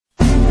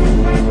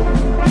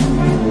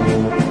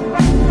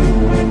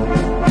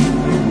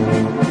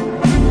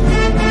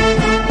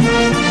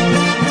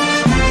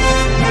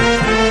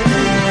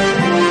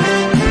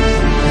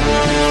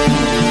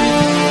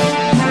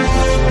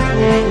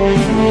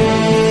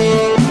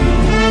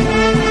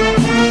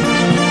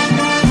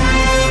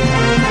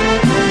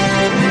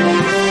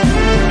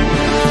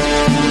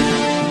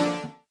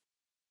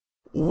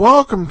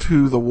Welcome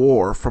to The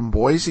War from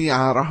Boise,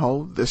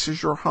 Idaho. This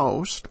is your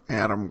host,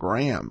 Adam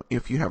Graham.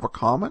 If you have a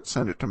comment,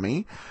 send it to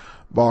me,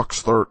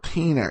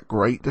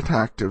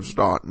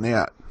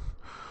 box13@greatdetectives.net.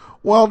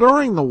 Well,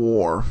 during the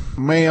war,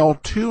 mail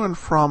to and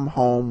from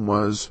home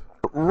was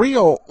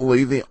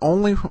really the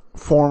only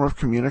form of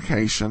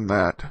communication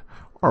that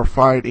our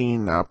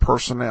fighting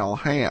personnel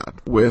had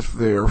with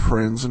their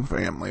friends and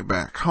family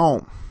back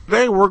home.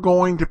 Today we're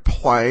going to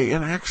play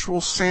an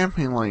actual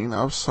sampling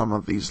of some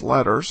of these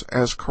letters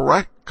as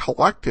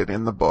collected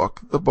in the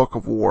Book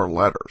of War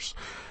Letters.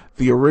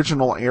 The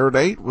original air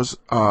date was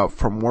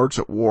from Words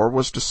at War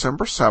was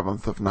December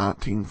 7th of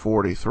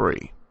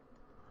 1943.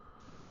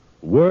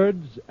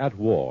 Words at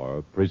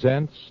War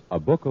presents a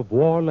Book of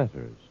War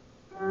Letters.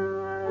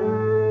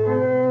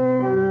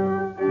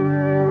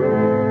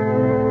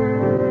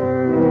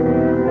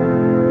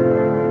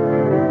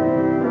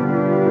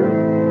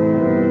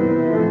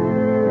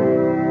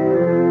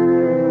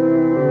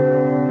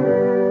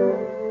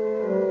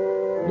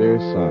 Dear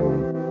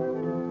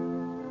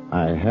son,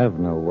 I have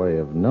no way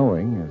of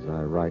knowing as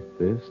I write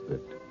this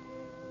that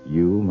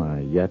you,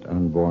 my yet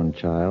unborn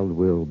child,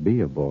 will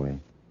be a boy.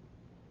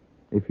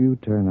 If you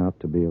turn out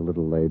to be a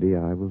little lady,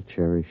 I will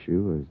cherish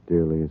you as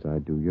dearly as I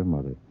do your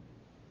mother.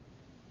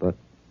 But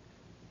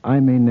I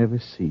may never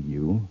see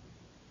you.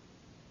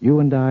 You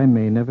and I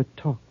may never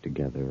talk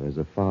together as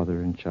a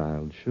father and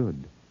child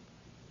should.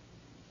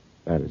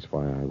 That is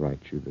why I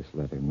write you this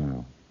letter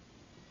now.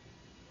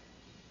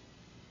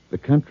 The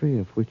country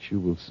of which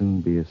you will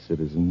soon be a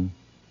citizen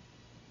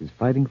is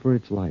fighting for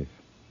its life,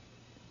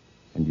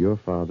 and your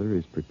father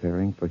is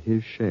preparing for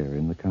his share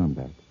in the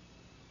combat.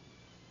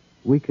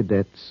 We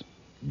cadets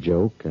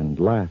joke and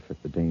laugh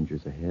at the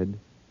dangers ahead,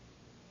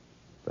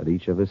 but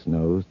each of us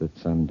knows that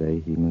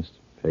someday he must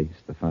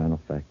face the final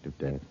fact of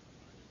death.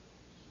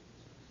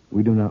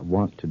 We do not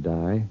want to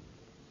die,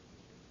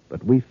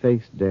 but we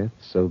face death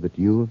so that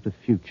you of the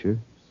future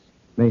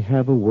may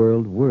have a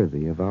world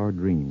worthy of our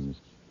dreams.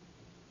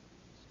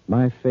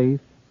 My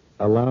faith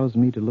allows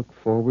me to look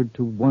forward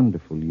to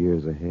wonderful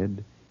years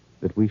ahead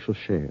that we shall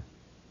share.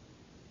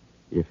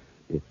 If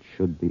it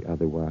should be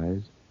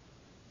otherwise,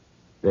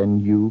 then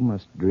you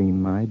must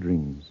dream my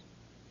dreams.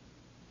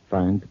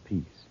 Find the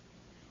peace,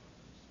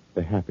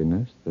 the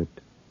happiness that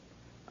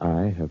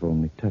I have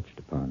only touched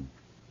upon.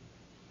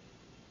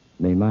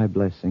 May my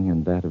blessing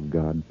and that of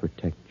God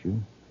protect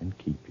you and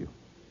keep you.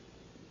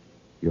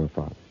 Your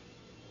father.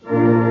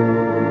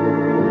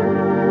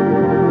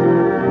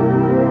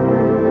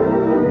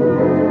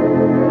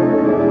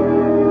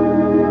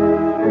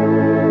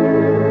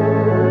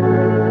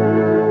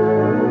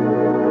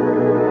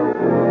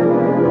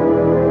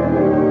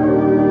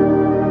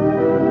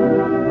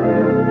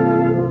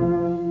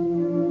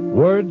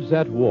 Words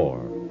at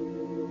War.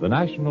 The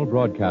National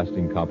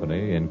Broadcasting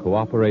Company, in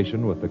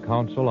cooperation with the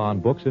Council on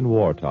Books in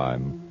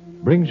Wartime,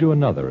 brings you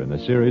another in a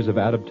series of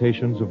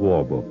adaptations of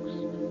war books.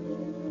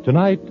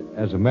 Tonight,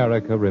 as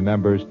America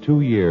remembers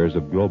 2 years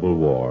of global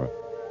war,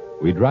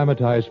 we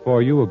dramatize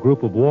for you a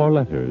group of war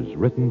letters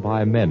written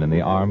by men in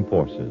the armed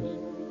forces.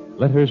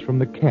 Letters from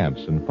the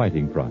camps and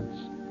fighting fronts.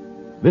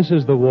 This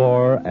is the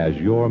war as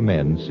your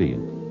men see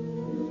it.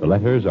 The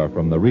letters are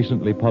from the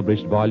recently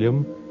published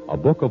volume, A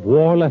Book of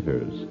War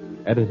Letters,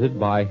 edited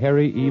by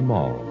Harry E.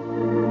 Maul.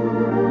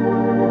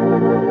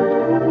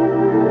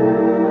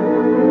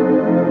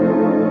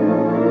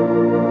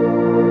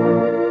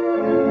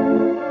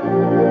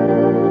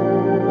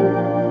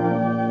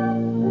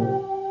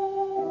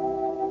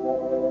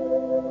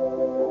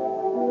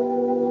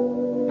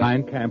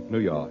 Pine Camp, New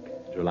York,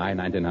 July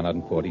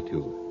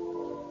 1942.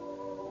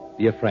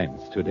 Dear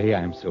friends, today I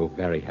am so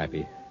very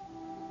happy.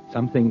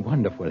 Something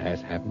wonderful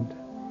has happened,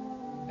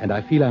 and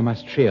I feel I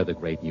must share the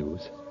great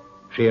news.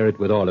 Share it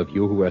with all of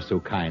you who were so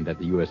kind at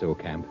the USO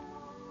camp.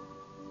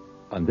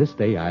 On this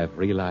day, I have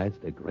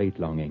realized a great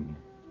longing.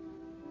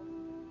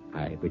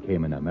 I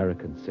became an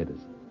American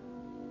citizen.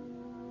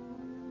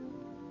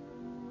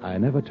 I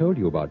never told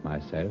you about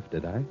myself,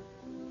 did I?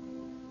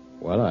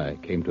 Well, I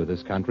came to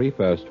this country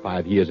first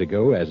 5 years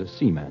ago as a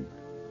seaman.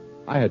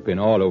 I had been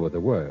all over the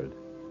world.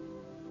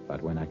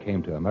 But when I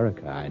came to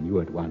America, I knew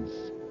at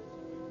once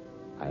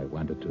I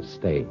wanted to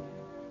stay.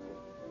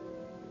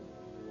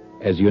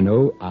 As you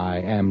know, I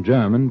am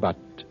German, but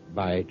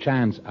by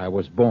chance I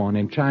was born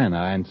in China,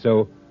 and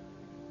so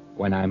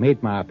when I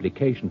made my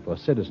application for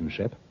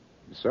citizenship...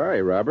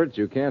 Sorry, Roberts,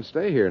 you can't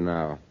stay here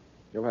now.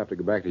 You'll have to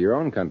go back to your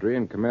own country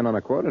and come in on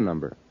a quota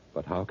number.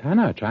 But how can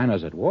I?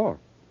 China's at war.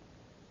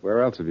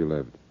 Where else have you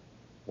lived?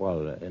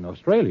 Well, in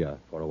Australia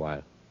for a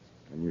while.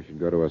 And you should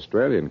go to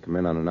Australia and come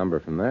in on a number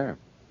from there.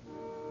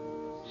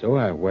 So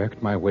I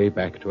worked my way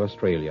back to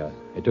Australia.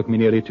 It took me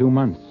nearly 2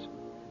 months.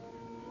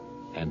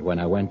 And when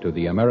I went to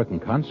the American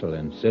consul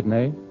in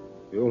Sydney...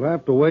 You'll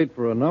have to wait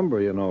for a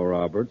number, you know,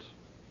 Roberts.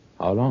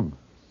 How long?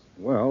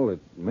 Well, it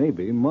may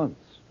be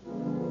months.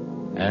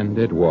 And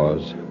it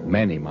was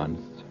many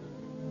months.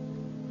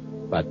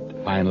 But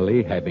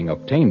finally, having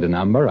obtained a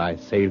number, I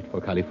sailed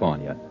for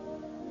California.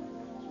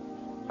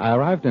 I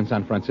arrived in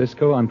San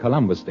Francisco on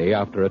Columbus Day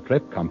after a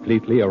trip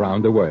completely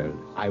around the world.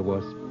 I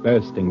was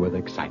bursting with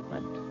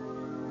excitement.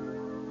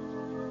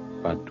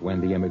 But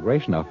when the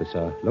immigration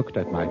officer looked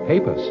at my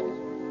papers,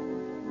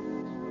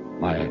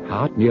 my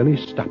heart nearly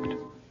stopped.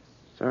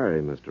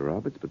 Sorry, Mr.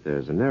 Roberts, but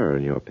there's an error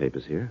in your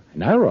papers here.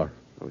 An error?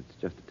 Oh, it's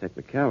just a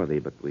technicality,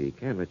 but we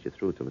can't let you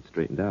through till it's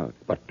straightened out.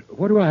 But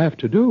what do I have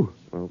to do?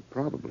 Well,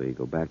 probably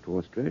go back to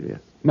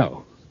Australia.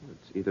 No.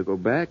 It's either go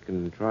back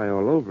and try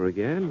all over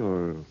again,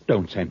 or...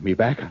 Don't send me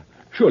back.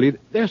 Surely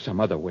there's some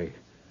other way.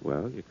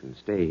 Well, you can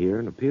stay here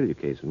and appeal your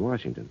case in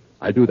Washington.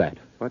 I'll do that.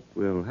 But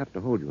we'll have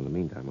to hold you in the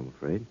meantime, I'm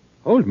afraid.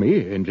 Hold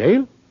me in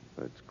jail?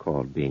 It's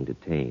called being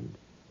detained.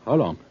 How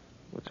long?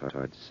 Well, it's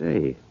hard to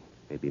say.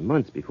 Maybe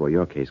months before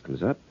your case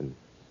comes up, and,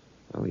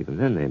 well, even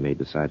then they may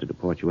decide to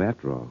deport you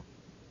after all.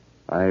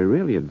 I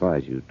really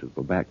advise you to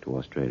go back to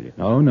Australia.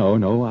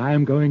 No.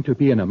 I'm going to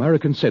be an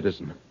American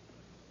citizen.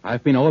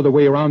 I've been all the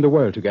way around the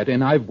world to get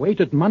in. I've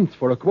waited months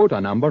for a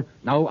quota number.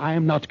 Now I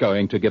am not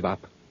going to give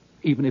up.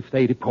 Even if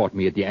they deport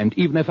me at the end,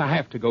 even if I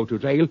have to go to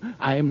jail,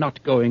 I am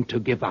not going to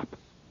give up.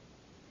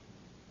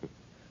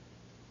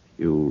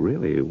 You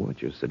really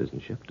want your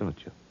citizenship, don't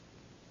you?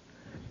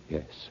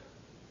 Yes,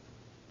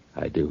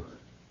 I do.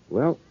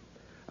 Well,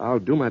 I'll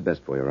do my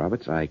best for you,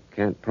 Roberts. I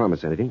can't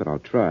promise anything, but I'll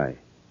try.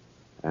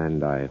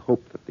 And I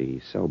hope that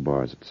the cell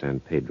bars at San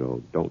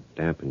Pedro don't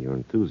dampen your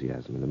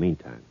enthusiasm in the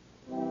meantime.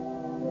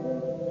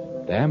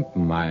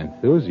 Dampen my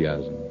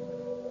enthusiasm?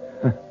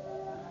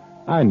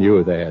 I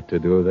knew they had to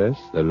do this.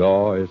 The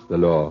law is the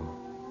law.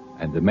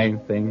 And the main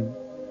thing,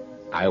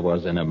 I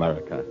was in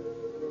America.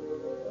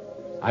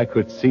 I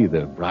could see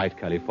the bright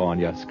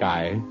California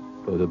sky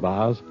through the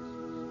bars.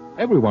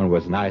 Everyone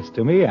was nice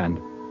to me, and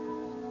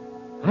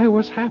I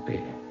was happy.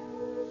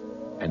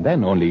 And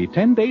then only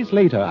 10 days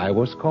later, I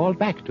was called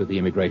back to the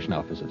immigration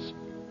offices.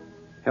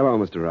 Hello,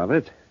 Mr.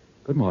 Roberts.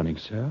 Good morning,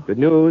 sir. Good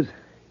news.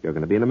 You're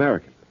going to be an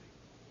American.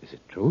 Is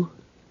it true?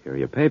 Here are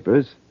your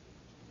papers.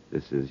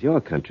 This is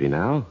your country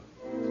now.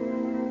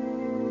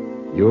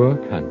 Your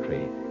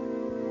country.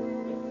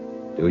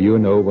 Do you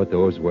know what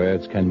those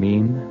words can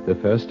mean the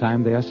first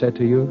time they are said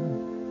to you?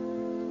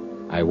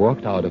 I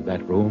walked out of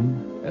that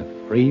room a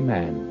free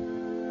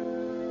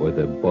man with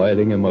a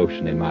boiling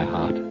emotion in my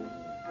heart.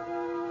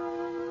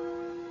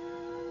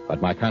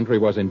 But my country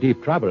was in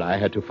deep trouble. I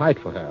had to fight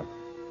for her.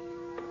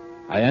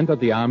 I entered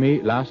the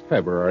Army last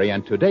February,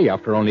 and today,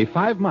 after only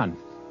 5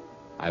 months,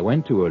 I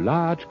went to a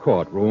large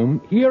courtroom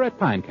here at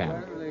Pine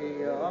Camp.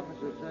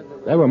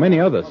 There were many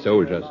other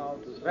soldiers.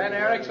 Sven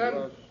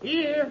Erickson?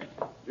 Here.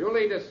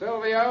 Julie De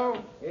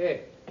Silvio?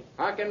 Here.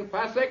 Haken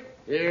Fasik?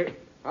 Here.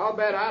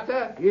 Albert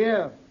Atta?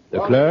 Here.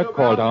 The clerk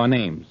called our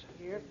names.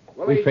 Here.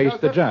 We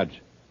faced the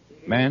judge.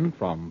 Men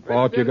from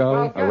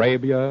Portugal,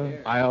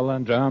 Arabia,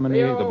 Ireland,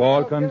 Germany, the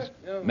Balkans,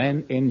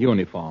 men in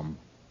uniform,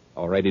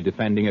 already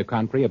defending a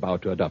country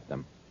about to adopt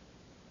them.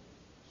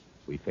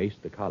 We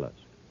faced the colors.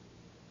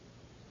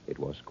 It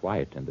was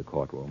quiet in the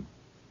courtroom.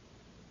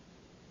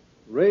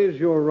 Raise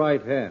your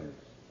right hand.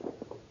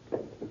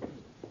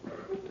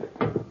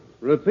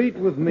 Repeat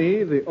with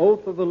me the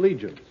oath of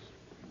allegiance.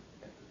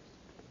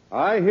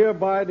 I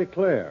hereby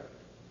declare.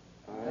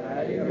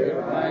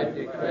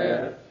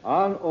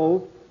 On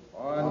oath.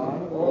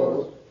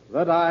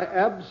 That I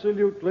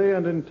absolutely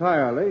and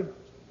entirely.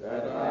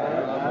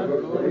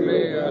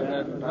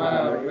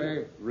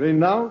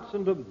 Renounce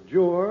and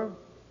abjure.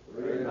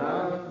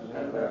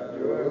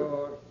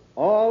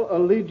 All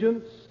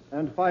allegiance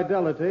and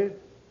fidelity.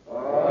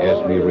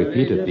 As we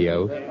repeated the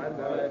oath,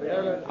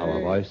 our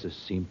voices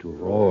seemed to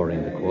roar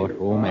in the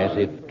courtroom as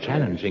if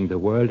challenging the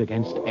world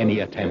against any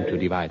attempt to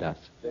divide us.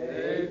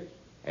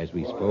 As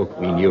we spoke,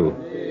 we knew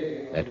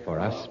that for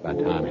us,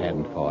 Bataan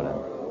hadn't fallen,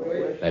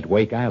 that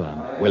Wake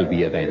Island will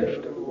be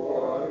avenged,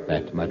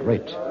 that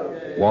Madrid,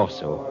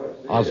 Warsaw,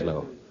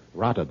 Oslo,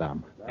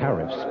 Rotterdam,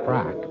 Paris,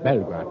 Prague,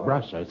 Belgrade,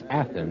 Brussels,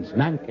 Athens,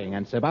 Nanking,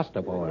 and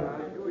Sebastopol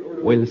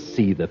will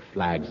see the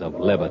flags of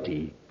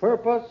liberty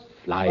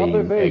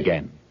flying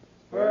again.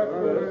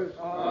 Purpose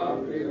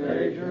of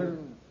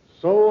evasion.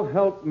 So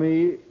help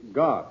me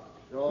God.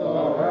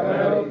 So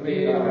help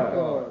me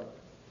God.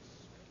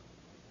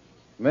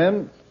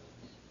 Men,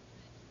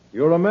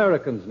 you're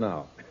Americans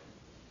now.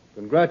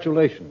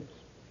 Congratulations.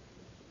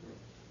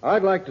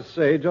 I'd like to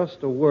say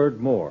just a word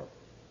more.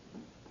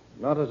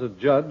 Not as a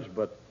judge,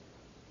 but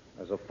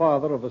as a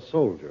father of a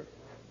soldier.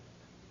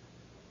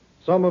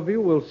 Some of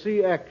you will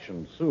see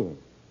action soon.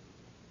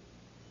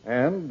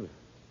 And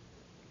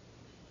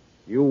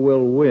you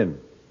will win.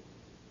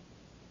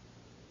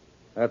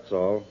 That's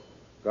all.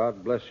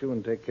 God bless you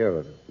and take care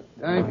of it.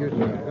 Thank you,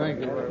 sir.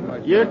 Thank you very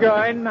much. You're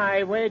going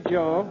my way,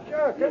 Joe.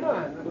 Sure, come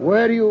on.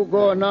 Where do you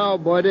go now,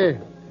 buddy?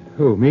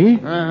 Who, me?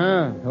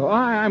 Uh-huh. Oh,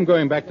 I'm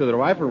going back to the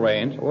rifle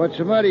range. What's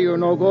the matter? You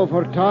no go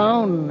for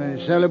town and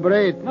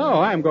celebrate? No,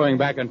 I'm going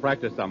back and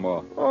practice some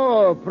more.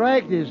 Oh,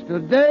 practice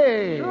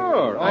today.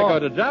 Sure, I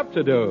got a job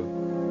to do.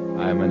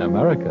 I'm an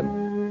American.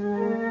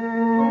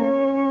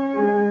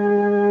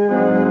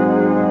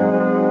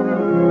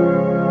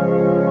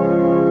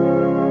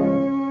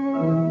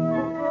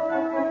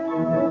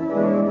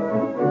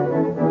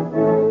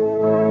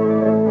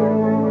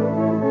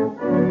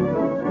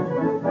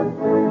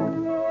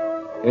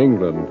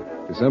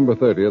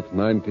 December 30th,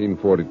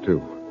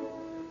 1942.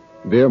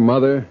 Dear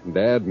Mother,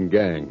 Dad, and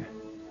gang,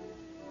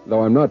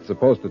 though I'm not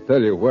supposed to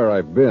tell you where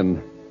I've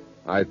been,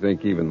 I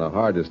think even the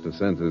hardest of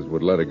senses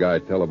would let a guy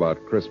tell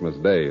about Christmas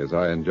Day as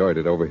I enjoyed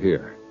it over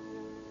here.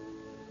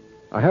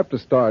 I have to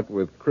start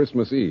with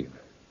Christmas Eve.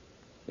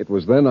 It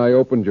was then I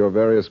opened your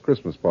various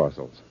Christmas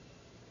parcels.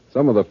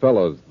 Some of the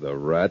fellows, the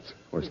rats,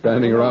 were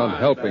standing around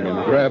helping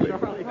and grabbing.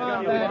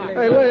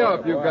 Hey, lay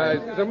off, you guys.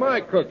 These are my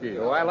cookies.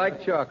 Oh, I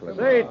like chocolate.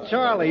 Say,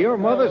 Charlie, your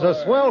mother's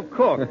a swell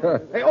cook.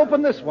 Hey,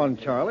 open this one,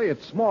 Charlie.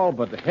 It's small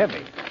but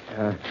heavy.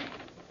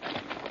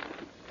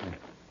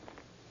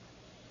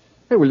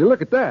 Hey, will you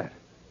look at that?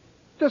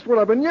 Just what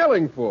I've been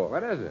yelling for.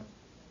 What is it?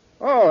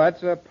 Oh,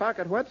 that's a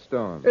pocket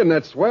whetstone. Isn't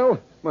that swell?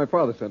 My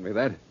father sent me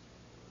that.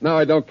 Now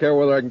I don't care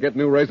whether I can get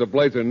new razor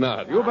blades or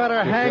not. You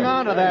better hang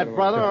on to that,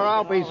 brother, or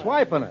I'll be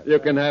swiping it. You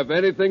can have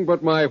anything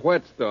but my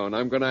whetstone.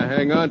 I'm going to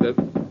hang on to...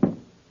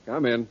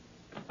 Come in.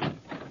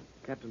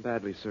 Captain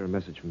Badley, sir, a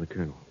message from the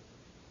colonel.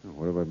 Oh,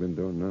 what have I been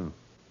doing now?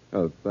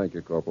 Oh, thank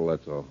you, Corporal,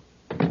 that's all.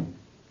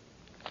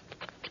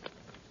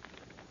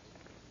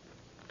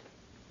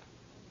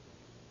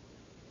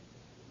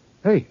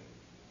 Hey.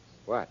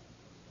 What?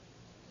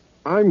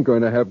 I'm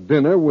going to have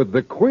dinner with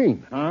the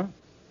Queen. Huh?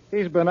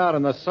 He's been out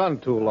in the sun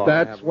too long.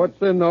 That's what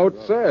the note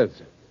says.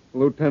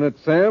 Lieutenant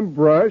Sam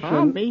Brush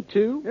and... me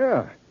too?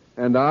 Yeah.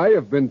 And I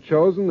have been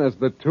chosen as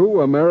the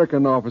 2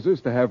 American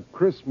officers to have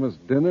Christmas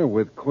dinner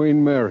with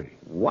Queen Mary.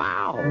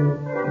 Wow.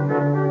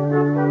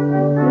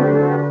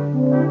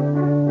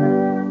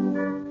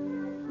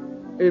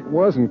 It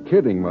wasn't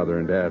kidding, Mother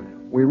and Dad.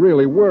 We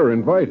really were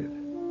invited.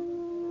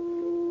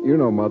 You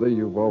know, Mother,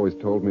 you've always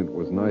told me it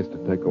was nice to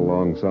take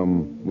along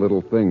some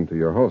little thing to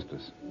your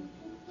hostess.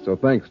 So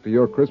thanks to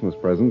your Christmas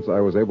presents, I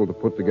was able to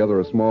put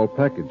together a small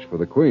package for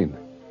the Queen.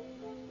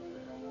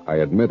 I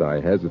admit I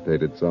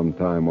hesitated some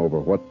time over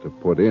what to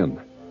put in.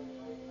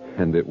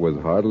 And it was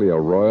hardly a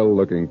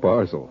royal-looking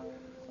parcel.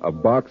 A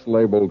box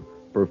labeled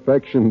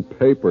Perfection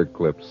Paper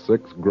Clips,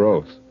 6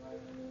 gross.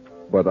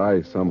 But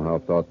I somehow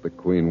thought the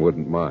Queen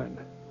wouldn't mind.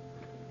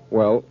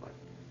 Well,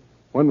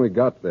 when we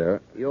got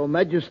there... Your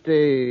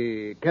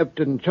Majesty,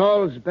 Captain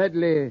Charles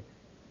Badley,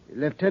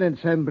 Lieutenant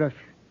Sam Brush.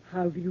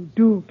 How do you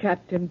do,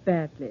 Captain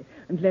Badley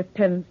and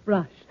Lieutenant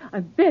Brush?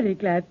 I'm very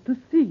glad to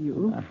see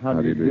you. How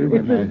do you do?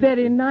 It was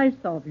very nice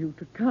of you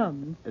to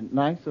come.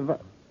 Nice of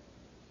us?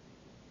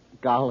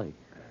 Golly.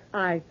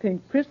 I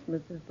think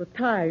Christmas is the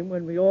time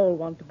when we all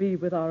want to be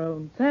with our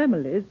own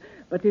families,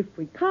 but if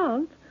we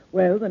can't,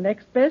 well, the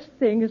next best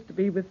thing is to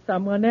be with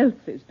someone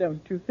else's,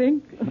 don't you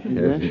think?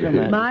 Yes, Your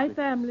Majesty. My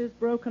family's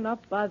broken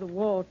up by the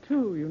war,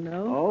 too, you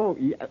know. Oh,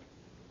 yeah.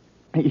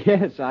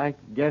 Yes, I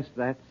guess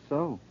that's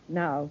so.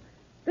 Now,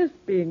 this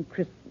being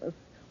Christmas,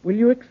 will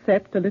you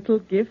accept a little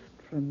gift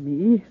from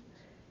me?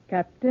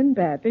 Captain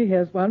Badley,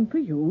 here's one for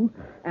you,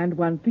 and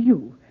one for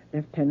you,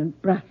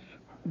 Lieutenant Brush.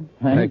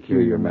 Thank you,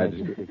 Your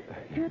Majesty.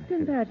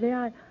 Captain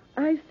Badley,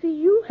 I see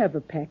you have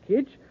a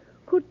package.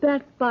 Could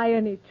that by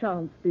any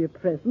chance be a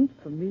present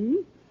for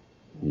me?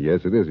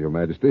 Yes, it is, Your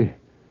Majesty.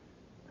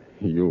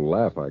 You'll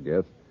laugh, I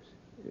guess.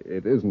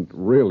 It isn't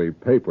really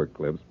paper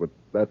clips, but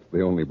that's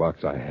the only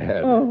box I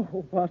had. Oh,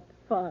 what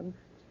fun.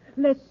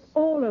 Let's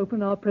all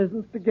open our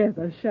presents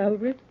together, shall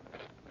we?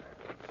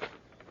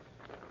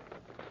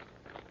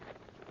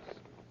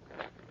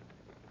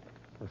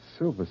 A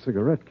silver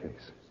cigarette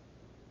case.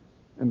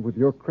 And with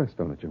your crest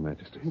on it, Your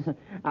Majesty.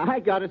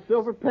 I got a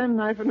silver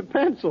penknife and a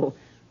pencil.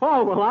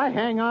 Oh, well, I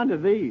hang on to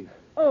these.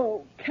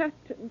 Oh,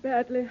 Captain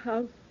Badley,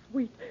 how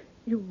sweet.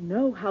 You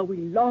know how we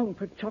long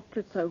for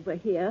chocolates over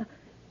here.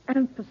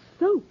 And for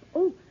soap.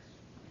 Oh,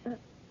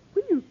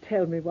 will you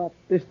tell me what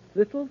this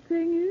little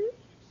thing is?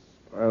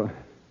 Well,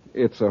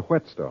 it's a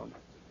whetstone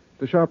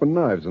to sharpen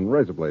knives and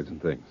razor blades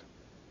and things.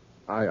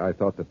 I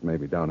thought that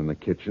maybe down in the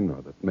kitchen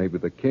or that maybe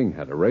the king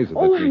had a razor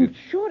Oh, that needed... I'm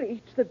sure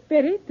it's the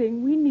very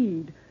thing we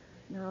need.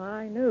 Now,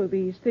 I know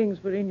these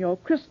things were in your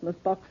Christmas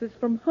boxes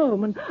from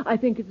home, and I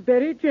think it's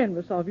very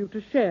generous of you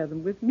to share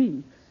them with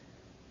me.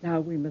 Now,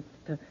 we must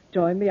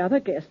join the other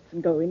guests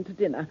and go in to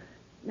dinner.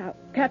 Now,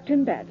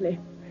 Captain Badley,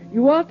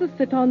 you are to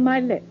sit on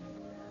my left.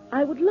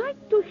 I would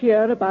like to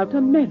hear about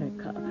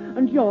America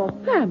and your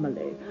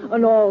family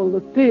and all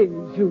the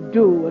things you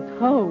do at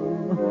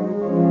home.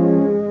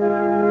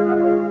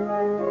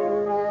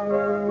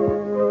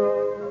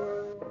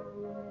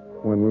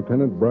 When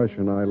Lieutenant Brush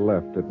and I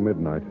left at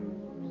midnight,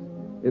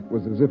 it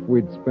was as if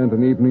we'd spent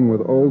an evening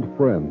with old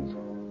friends.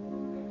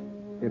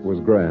 It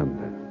was grand.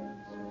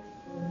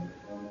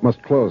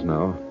 Must close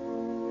now.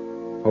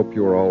 Hope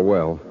you are all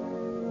well.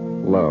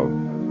 Love,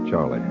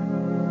 Charlie.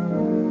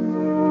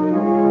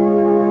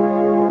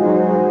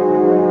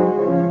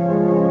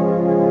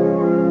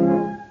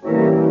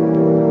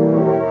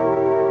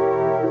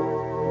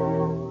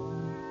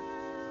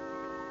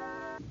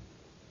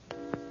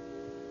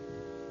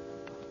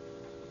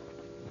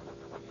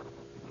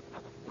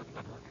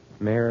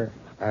 Mare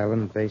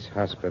Island Base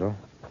Hospital,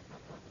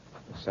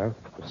 South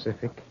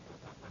Pacific,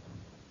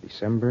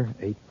 December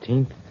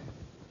 18th,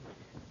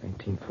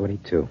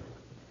 1942.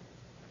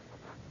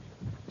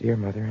 Dear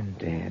Mother and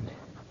Dad,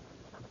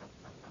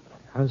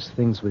 how's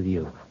things with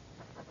you?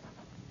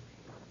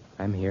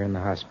 I'm here in the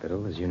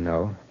hospital, as you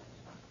know.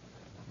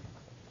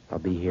 I'll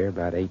be here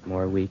about 8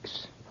 more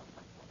weeks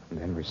and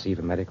then receive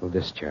a medical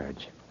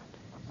discharge.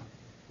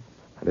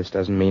 This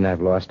doesn't mean I've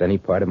lost any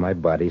part of my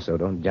body, so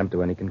don't jump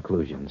to any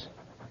conclusions.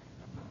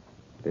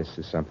 This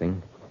is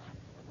something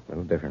a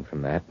little different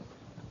from that.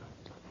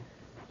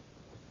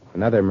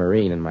 Another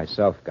Marine and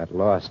myself got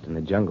lost in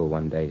the jungle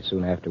one day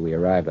soon after we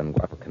arrived on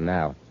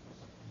Guadalcanal.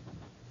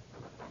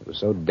 It was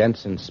so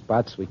dense in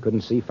spots we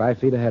couldn't see 5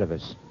 feet ahead of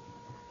us.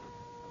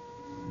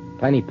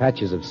 Tiny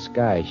patches of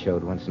sky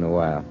showed once in a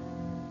while.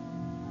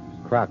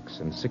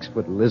 Crocs and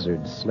 6-foot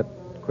lizards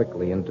slipped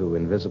quickly into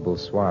invisible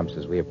swamps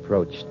as we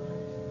approached.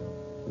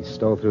 We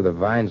stole through the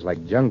vines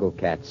like jungle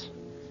cats.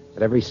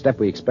 At every step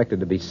we expected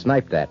to be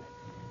sniped at.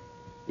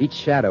 Each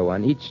shadow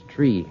on each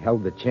tree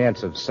held the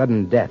chance of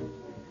sudden death.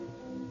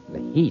 The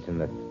heat and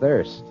the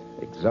thirst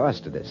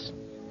exhausted us.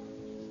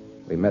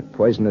 We met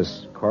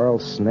poisonous coral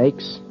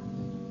snakes.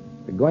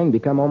 The going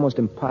became almost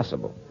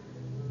impossible.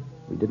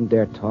 We didn't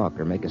dare talk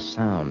or make a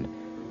sound.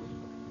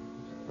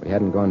 We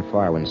hadn't gone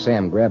far when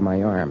Sam grabbed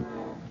my arm.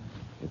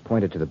 He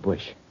pointed to the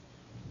bush.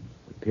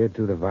 We peered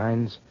through the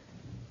vines.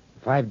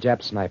 5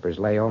 Jap snipers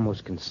lay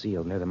almost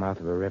concealed near the mouth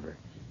of a river.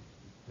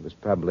 It was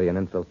probably an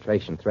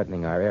infiltration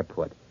threatening our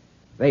airport.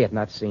 They had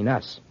not seen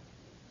us.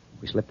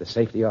 We slipped the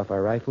safety off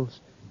our rifles.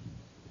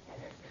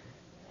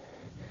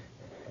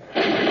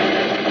 We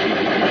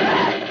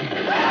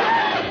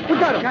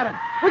got him!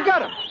 We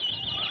got him!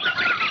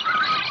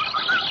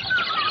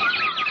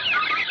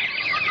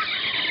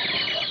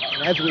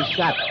 As we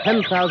shot,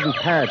 10,000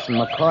 parrots and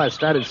macaws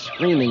started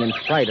screaming in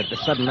fright at the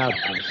sudden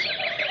outburst.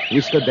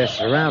 We stood there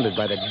surrounded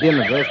by the din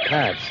of those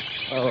parrots.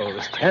 Oh, it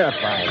was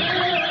terrifying.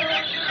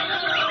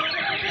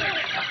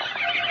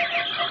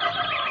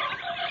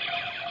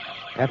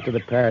 After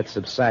the parrots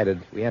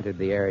subsided, we entered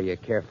the area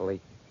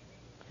carefully.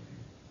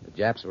 The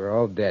Japs were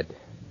all dead.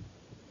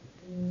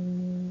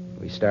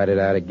 We started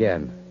out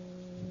again.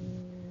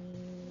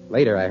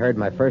 Later, I heard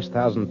my first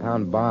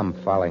 1,000-pound bomb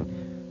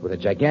falling with a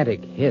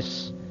gigantic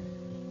hiss.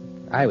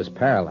 I was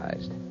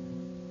paralyzed.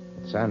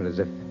 It sounded as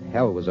if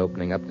hell was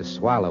opening up to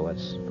swallow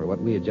us for what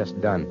we had just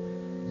done.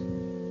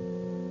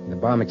 The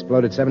bomb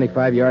exploded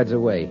 75 yards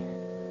away.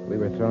 We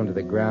were thrown to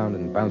the ground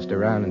and bounced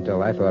around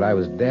until I thought I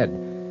was dead.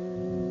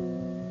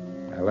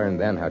 I learned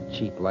then how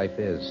cheap life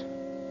is,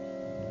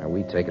 how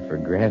we take it for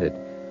granted.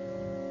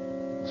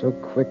 So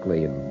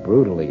quickly and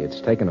brutally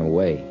it's taken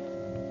away.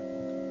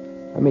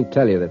 Let me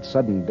tell you that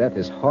sudden death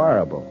is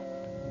horrible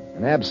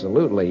and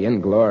absolutely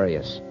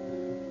inglorious.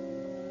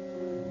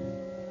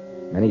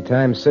 Many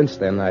times since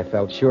then, I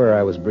felt sure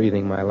I was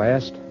breathing my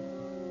last.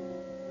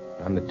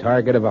 I'm the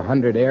target of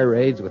 100 air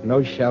raids with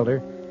no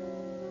shelter,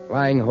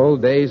 lying whole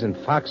days in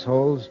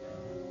foxholes,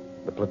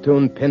 the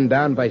platoon pinned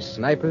down by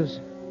snipers.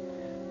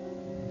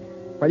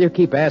 Well, you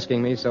keep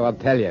asking me, so I'll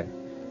tell you.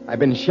 I've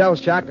been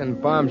shell-shocked and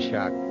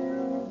bomb-shocked.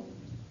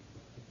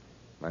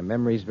 My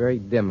memory's very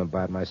dim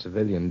about my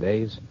civilian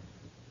days.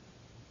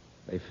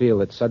 They feel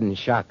that sudden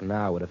shock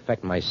now would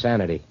affect my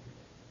sanity.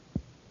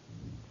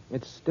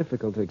 It's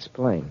difficult to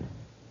explain.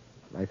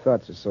 My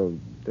thoughts are so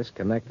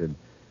disconnected.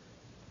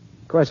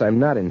 Of course, I'm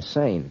not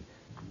insane,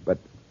 but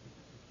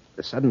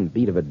the sudden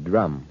beat of a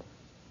drum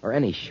or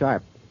any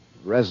sharp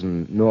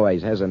resin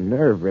noise has a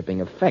nerve-ripping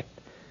effect.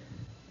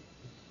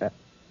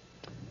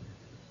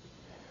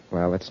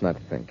 Well, let's not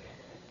think.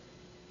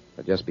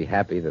 But just be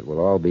happy that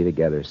we'll all be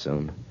together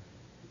soon.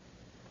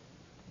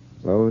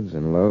 Loads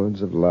and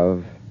loads of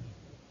love,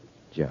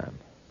 John.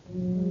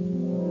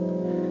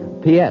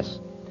 P.S.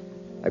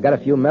 I've got a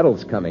few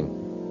medals coming.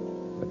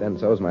 But then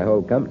so's my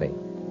whole company.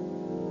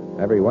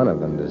 Every one of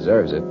them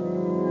deserves it.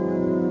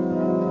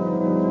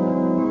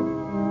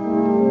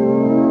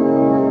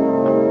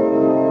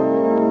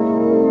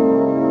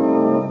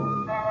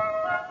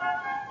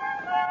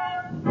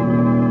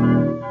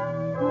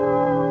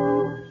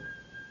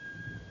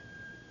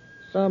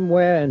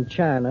 Somewhere in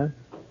China,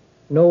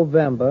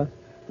 November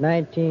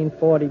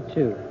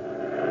 1942.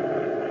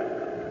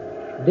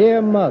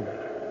 Dear Mother,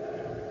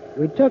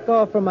 we took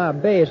off from our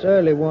base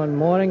early one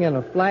morning in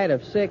a flight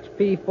of 6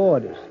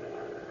 P-40s.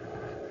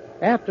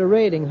 After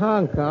raiding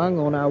Hong Kong,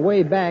 on our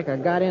way back, I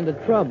got into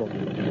trouble.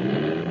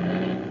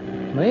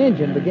 My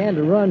engine began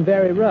to run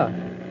very rough.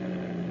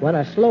 When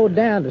I slowed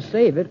down to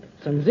save it,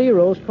 some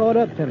Zeros caught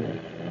up to me.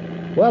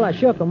 Well, I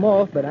shook them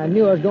off, but I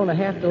knew I was going to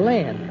have to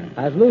land.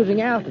 I was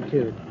losing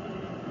altitude.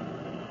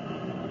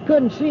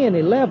 Couldn't see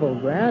any level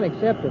ground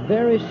except a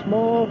very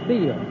small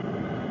field.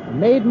 I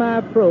made my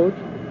approach,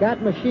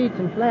 got my sheets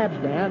and flaps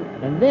down,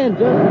 and then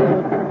just...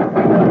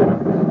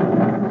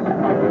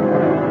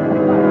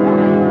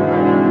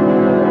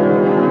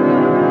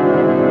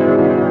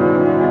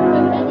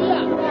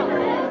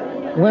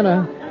 When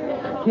I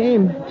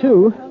came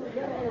to,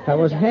 I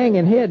was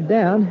hanging head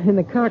down in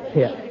the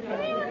cockpit.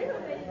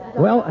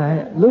 Well,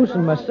 I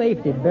loosened my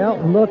safety belt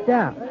and looked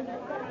out.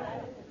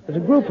 There's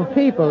a group of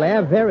people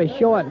there, very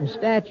short in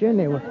stature, and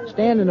they were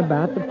standing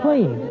about the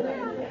plane.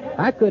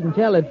 I couldn't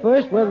tell at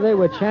first whether they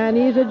were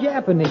Chinese or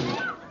Japanese.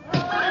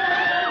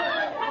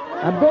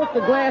 I broke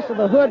the glass of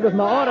the hood with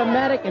my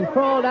automatic and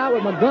crawled out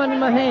with my gun in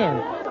my hand.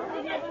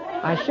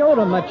 I showed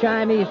them my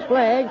Chinese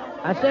flag.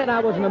 I said I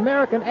was an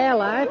American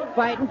ally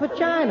fighting for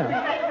China.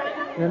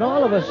 And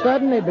all of a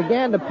sudden, they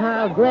began to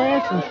pile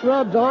grass and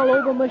shrubs all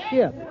over my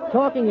ship,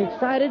 talking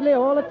excitedly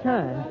all the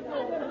time.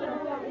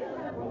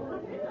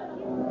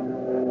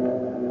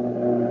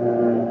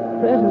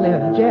 Presently,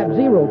 a Jap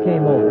Zero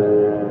came over.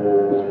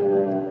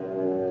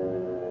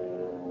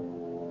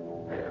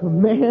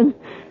 Man,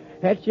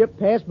 that ship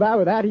passed by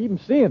without even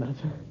seeing us.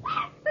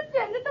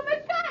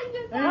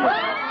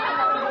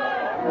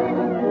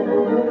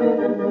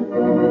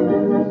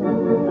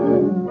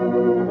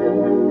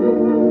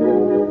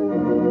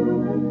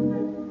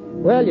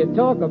 Well, you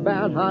talk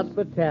about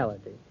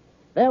hospitality.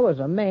 There was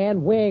a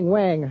man, Wang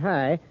Wang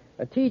Hai,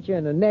 a teacher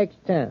in the next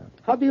town.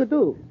 How do you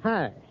do?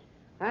 Hi.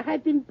 I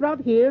have been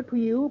brought here to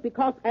you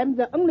because I'm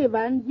the only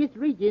one in this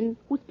region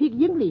who speaks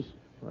English.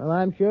 Well,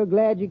 I'm sure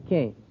glad you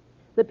came.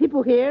 The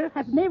people here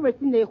have never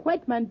seen a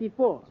white man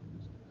before.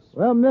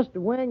 Well, Mr.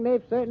 Wang,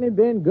 they've certainly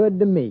been good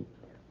to me.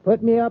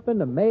 Put me up in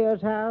the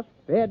mayor's house,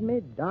 fed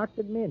me,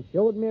 doctored me, and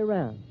showed me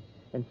around.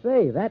 And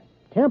say, that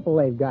temple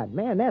they've got,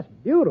 man, that's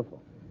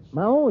beautiful.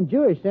 My own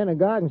Jewish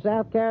synagogue in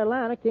South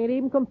Carolina can't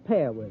even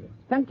compare with it.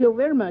 Thank you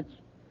very much.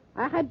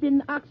 I have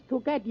been asked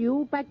to get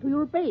you back to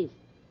your base.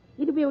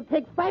 It will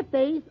take 5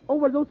 days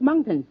over those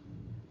mountains.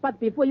 But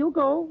before you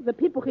go, the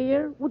people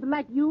here would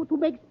like you to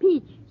make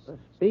speech. A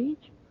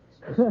speech?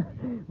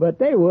 But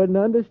they wouldn't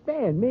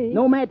understand me.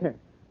 No matter.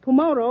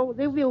 Tomorrow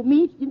they will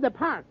meet in the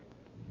park.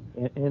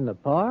 In the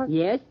park?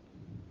 Yes.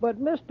 But,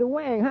 Mr.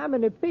 Wang, how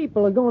many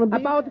people are going to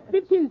be... About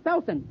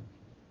 15,000.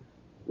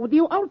 Would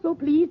you also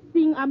please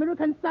sing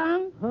American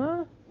song?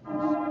 Huh?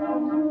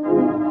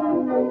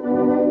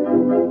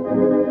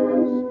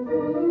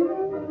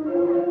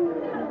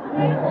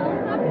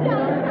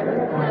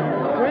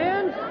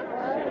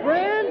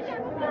 Friends,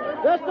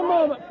 just a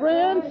moment,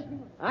 friends.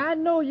 I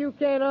know you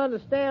can't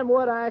understand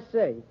what I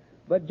say,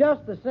 but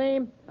just the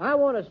same, I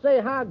want to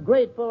say how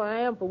grateful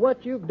I am for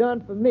what you've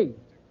done for me.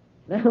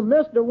 Now,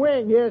 Mr.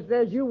 Wing here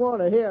says you want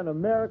to hear an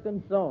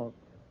American song.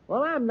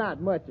 Well, I'm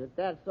not much at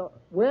that song.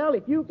 Well,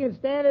 if you can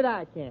stand it,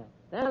 I can.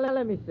 Now,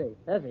 let me see.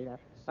 Let's see now.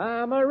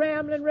 I'm a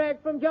rambling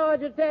wreck from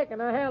Georgia Tech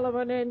and a hell of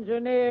an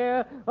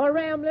engineer. A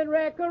rambling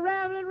wreck and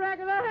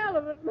a hell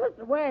of a...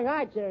 Mr. Wang,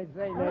 I can't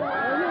sing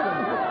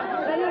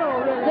that. You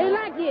don't really... They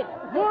like it.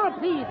 More,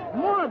 please.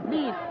 More,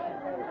 please.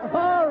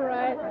 All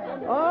right.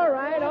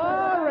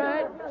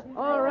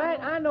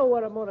 I know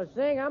what I'm going to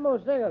sing. I'm going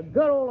to sing a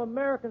good old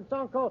American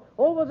song called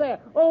Over There.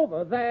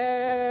 Over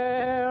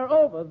there,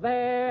 over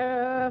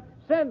there.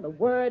 Send the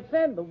word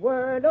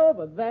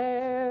over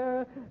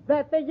there.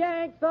 That the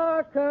Yanks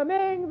are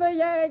coming, the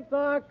Yanks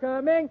are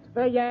coming,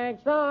 the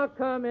Yanks are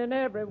coming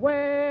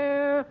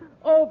everywhere.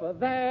 Over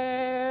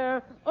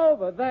there,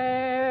 over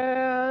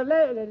there.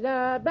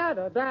 La da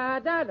da da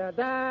da da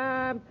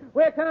da.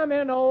 We're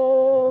coming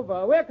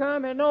over,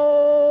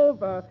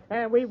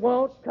 and we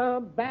won't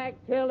come back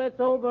till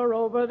it's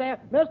over there.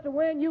 Mr.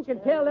 Wynn, you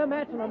can tell them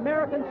that's an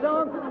American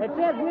song that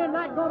says we're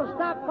not going to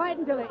stop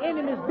fighting till the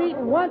enemy's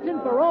beaten once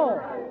and for all.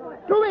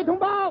 诸位同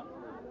胞，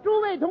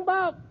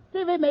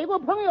这位美国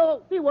朋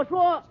友对我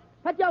说，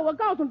他叫我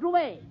告诉诸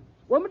位，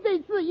我们这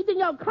次一定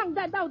要抗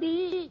战到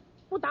底，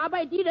不打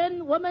败敌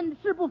人，我们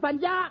誓不返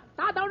家，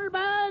打倒日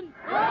本。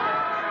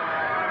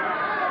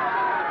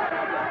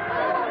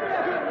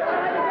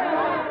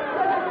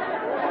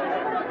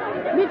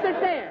Mr.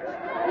 Sir,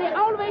 they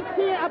always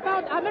hear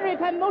about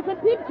American motion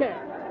picture.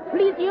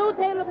 Please, you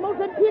tell a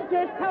motion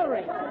picture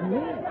story.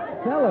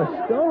 Tell a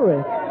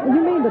story? You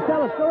mean to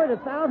tell a story to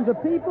thousands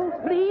of people?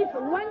 Please,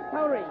 one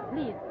story,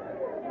 please.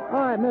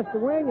 All right, Mr.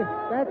 Wing, if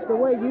that's the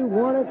way you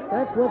want it,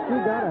 that's what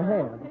you gotta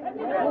have.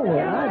 Oh,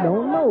 well, I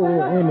don't know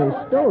any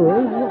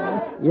stories.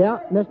 Yeah,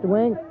 Mr.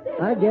 Wing,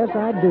 I guess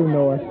I do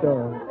know a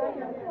story.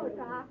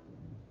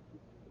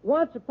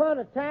 Once upon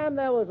a time,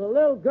 there was a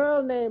little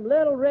girl named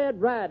Little Red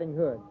Riding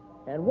Hood.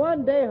 And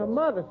one day her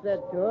mother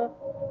said to her,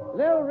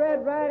 Little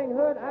Red Riding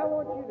Hood, I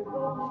want you to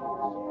go...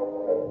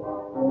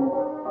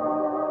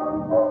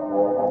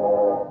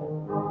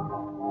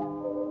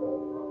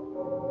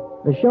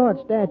 The short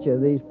stature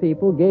of these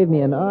people gave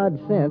me an odd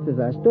sense as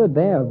I stood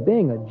there of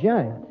being a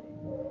giant.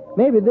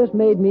 Maybe this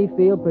made me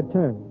feel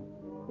paternal.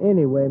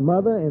 Anyway,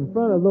 Mother, in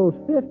front of those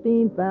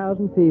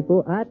 15,000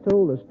 people, I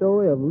told the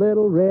story of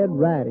Little Red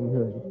Riding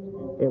Hood.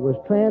 It was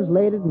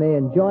translated and they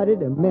enjoyed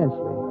it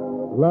immensely.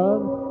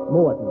 Love,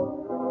 Morton.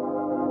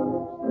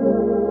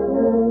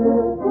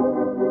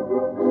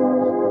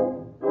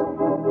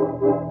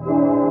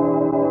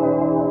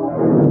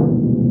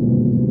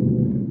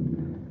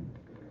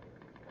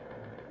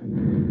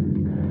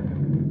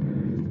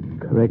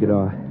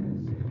 Corregidor,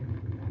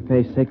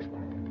 May 6th,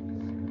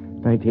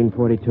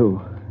 1942.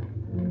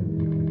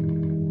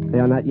 They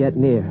are not yet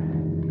near.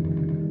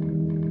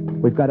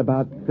 We've got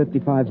about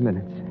 55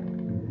 minutes,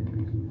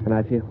 and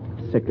I feel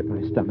sick at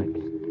my stomach.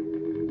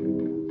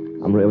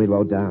 I'm really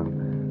low down.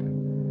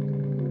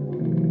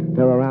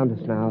 They're around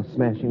us now,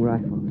 smashing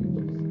rifles.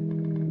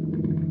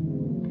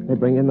 They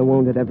bring in the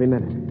wounded every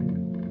minute.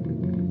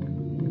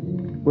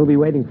 We'll be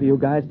waiting for you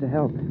guys to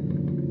help.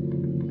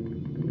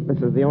 This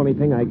is the only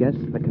thing, I guess,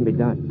 that can be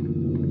done.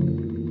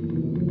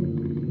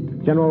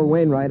 General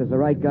Wainwright is the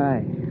right guy.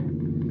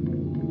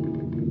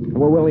 And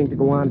we're willing to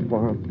go on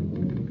for him.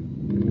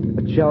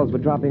 But shells were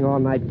dropping all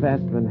night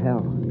faster than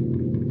hell.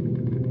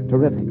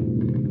 Terrific.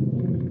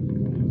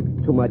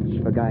 Too much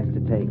for guys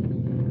to take.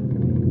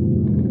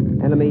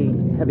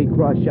 Enemy heavy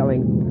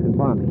cross-shelling and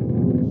bombing.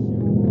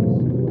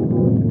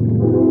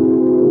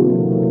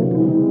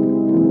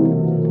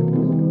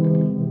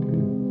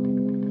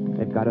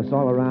 They've got us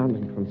all around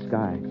and from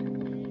skies.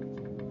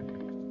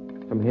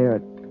 From here,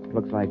 it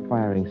looks like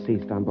firing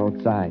ceased on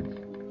both sides.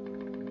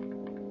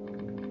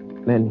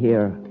 Men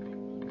here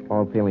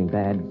all feeling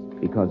bad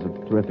because of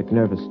terrific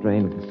nervous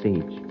strain of the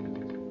siege.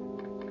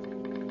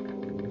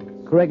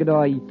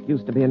 Corregidor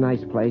used to be a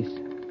nice place,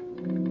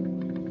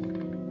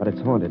 but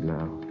it's haunted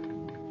now.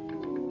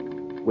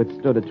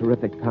 Withstood a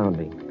terrific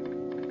pounding.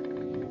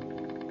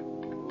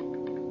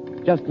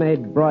 Just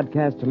made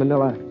broadcast to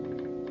Manila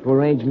to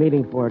arrange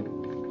meeting for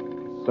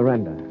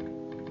surrender.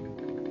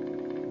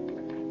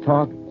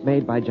 Talk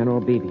made by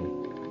General Beebe.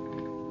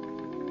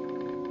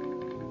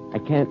 I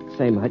can't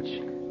say much.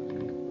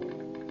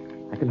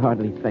 I can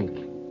hardly think.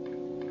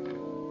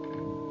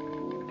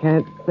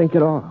 Can't think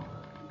at all.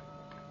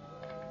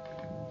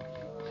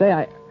 Say,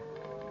 I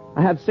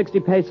have 60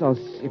 pesos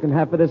you can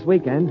have for this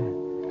weekend.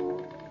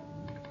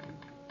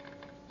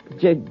 The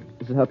jig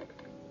is up.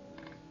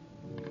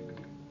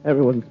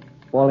 Everyone's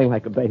falling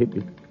like a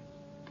baby.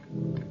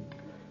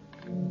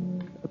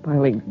 They're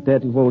piling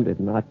dead and wounded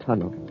in our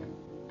tunnel.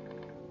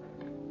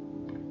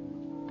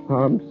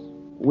 Arms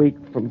weak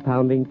from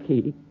pounding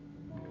key.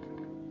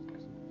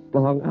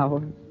 Long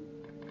hours.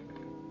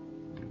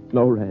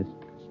 No rest.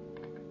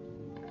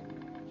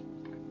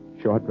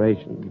 Short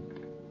rations.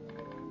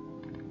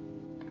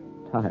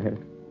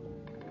 Tired.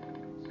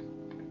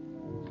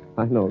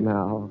 I know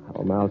now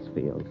how a mouse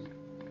feels.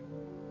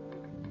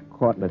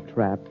 Caught in a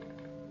trap.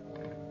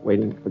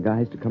 Waiting for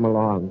guys to come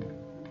along.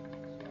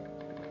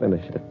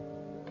 Finish it.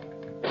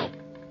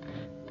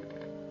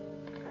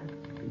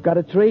 Got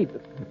a treat.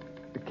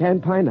 A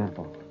canned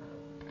pineapple.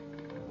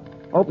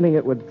 Opening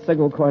it with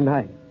signal core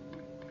knife.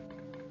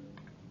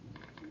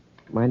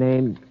 My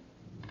name's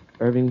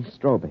Irving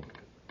Strobing.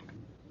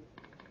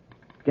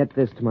 Get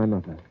this to my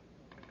mother.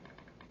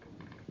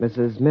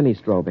 Mrs. Minnie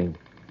Strobing.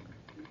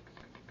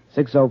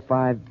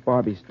 605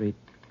 Barbie Street,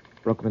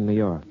 Brooklyn, New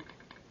York.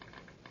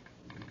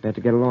 They have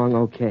to get along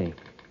okay.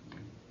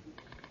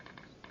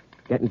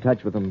 Get in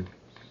touch with them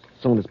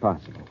as soon as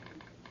possible.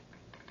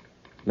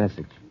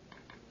 Message.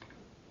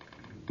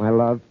 My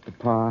love to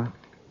Pa,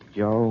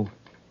 Joe,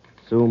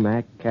 Sue,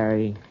 Mac,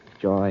 Carrie,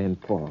 Joy, and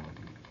Paul.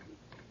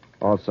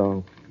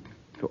 Also,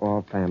 to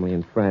all family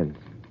and friends.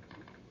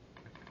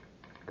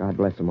 God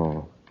bless them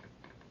all.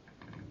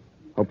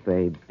 Hope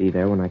they be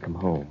there when I come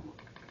home.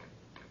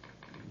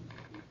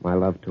 My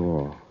love to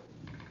all.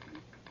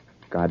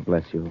 God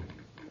bless you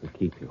and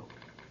keep you.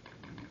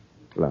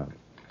 Love.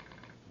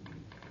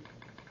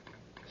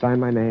 Sign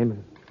my name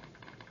and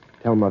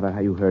tell Mother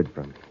how you heard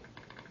from me.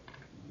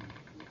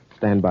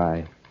 Stand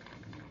by.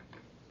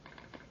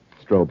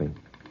 Strobing.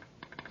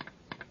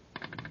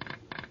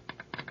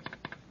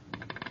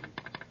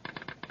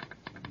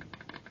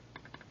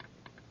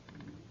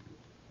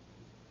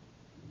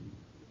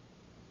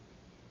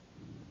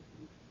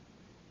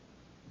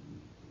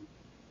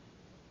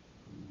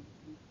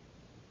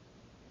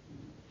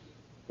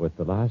 With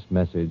the last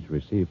message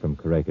received from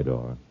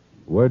Corregidor,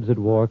 Words at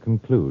War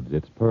concludes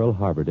its Pearl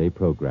Harbor Day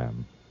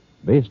program,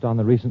 based on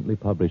the recently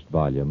published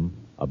volume,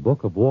 A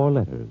Book of War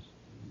Letters,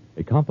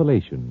 a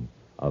compilation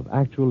of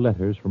actual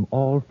letters from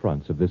all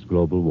fronts of this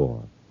global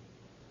war.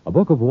 A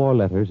Book of War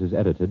Letters is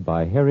edited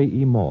by Harry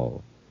E.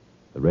 Mall.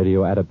 The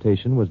radio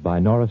adaptation was by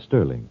Nora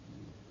Sterling.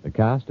 The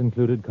cast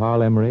included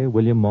Carl Emery,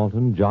 William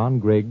Moulton, John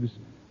Griggs,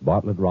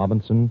 Bartlett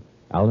Robinson,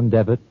 Alan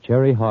Devitt,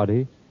 Cherry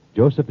Hardy,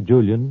 Joseph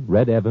Julian,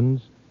 Red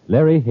Evans,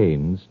 Larry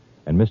Haynes,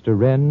 and Mr.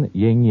 Ren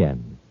Ying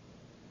Yen.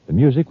 The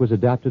music was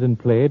adapted and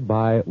played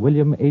by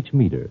William H.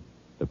 Meader.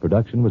 The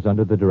production was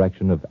under the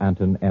direction of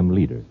Anton M.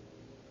 Leader.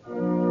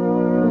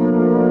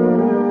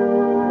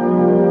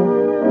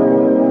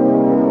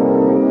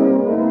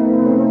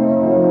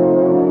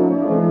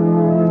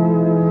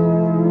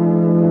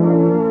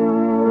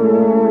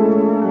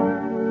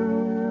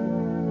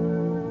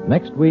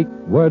 Next week,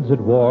 Words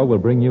at War will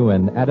bring you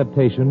an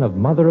adaptation of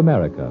Mother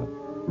America,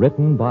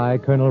 written by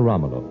Colonel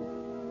Romulo.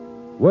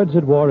 Words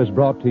at War is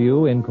brought to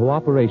you in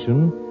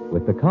cooperation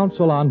with the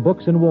Council on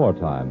Books in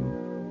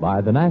Wartime by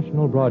the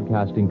National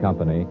Broadcasting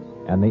Company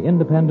and the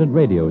independent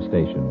radio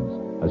stations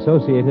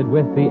associated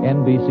with the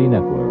NBC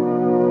network.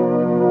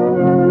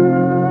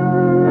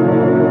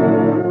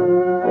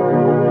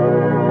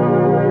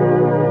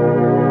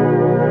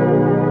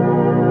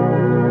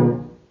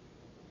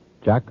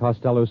 Jack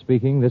Costello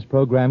speaking. This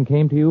program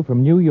came to you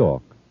from New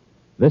York.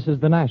 This is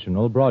the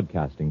National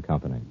Broadcasting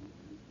Company.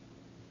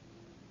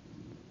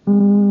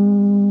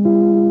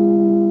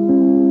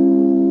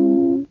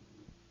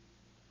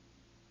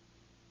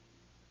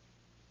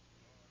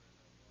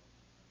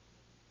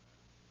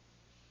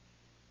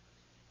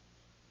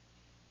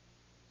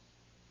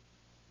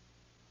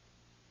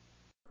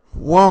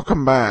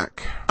 Welcome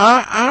back.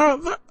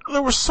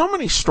 There were so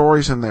many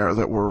stories in there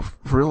that were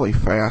really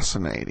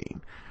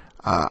fascinating.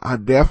 I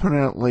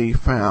definitely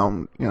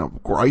found,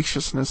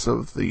 graciousness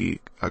of the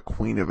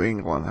Queen of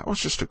England. That was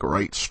just a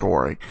great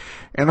story.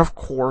 And of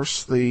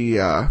course,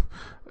 the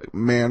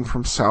man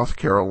from South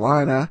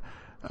Carolina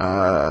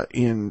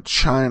in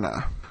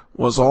China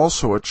was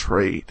also a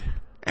treat.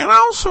 And I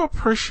also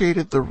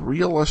appreciated the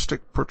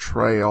realistic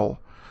portrayal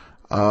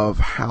of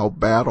how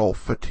battle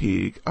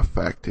fatigue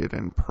affected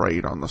and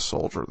preyed on the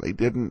soldier. They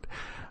didn't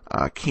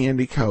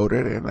candy coat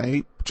it, and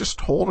they just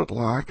told it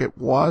like it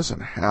was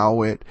and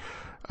how it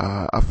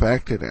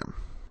affected him.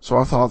 So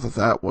I thought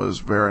that was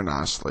very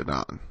nicely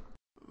done.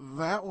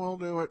 That will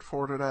do it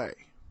for today.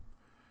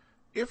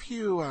 If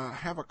you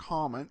have a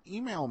comment,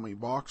 email me,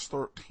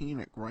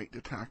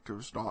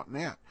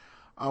 box13@greatdetectives.net.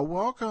 I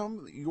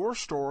welcome your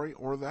story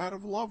or that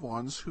of loved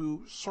ones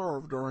who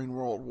served during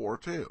World War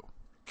II.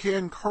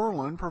 Ken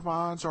Curlin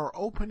provides our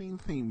opening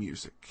theme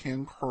music,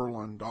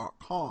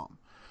 KenCurlin.com.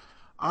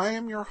 I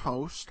am your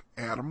host,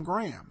 Adam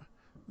Graham.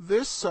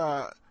 This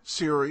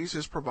series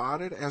is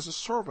provided as a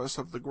service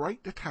of the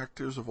Great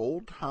Detectives of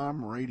Old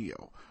Time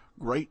Radio,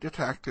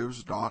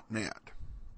 greatdetectives.net.